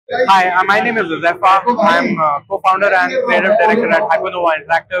Hi, my name is Josefa. I'm co-founder and creative director at HYPERNOVA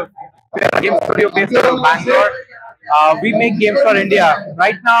Interactive. We are a game studio based out of Bangalore. We make games for India.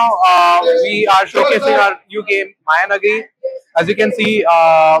 Right now, we are showcasing our new game, Mayanagri. As you can see,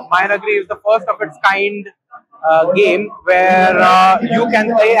 Mayanagri is the first of its kind game where you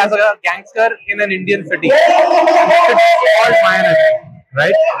can play as a gangster in an Indian city. And it's called Mayanagri,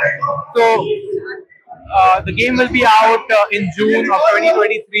 right? So the game will be out in June of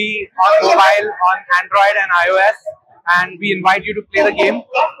 2023 on mobile, on Android and iOS, and we invite you to play the game.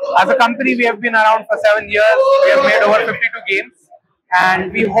 As a company, we have been around for 7 years. We have made over 52 games,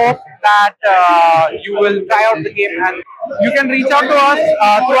 and we hope that you will try out the game. And you can reach out to us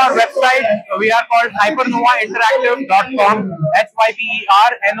through our website. We are called hypernova.interactive.com.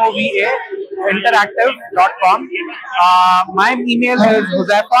 HYPERNOVA interactive.com. My email is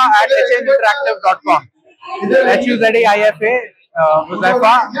huzafa@hninteractive.com. HUZAIFA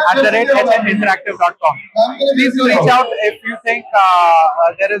Huzafa@hninteractive.com. Please do reach out if you think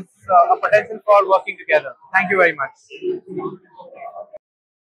there is a potential for working together. Thank you very much.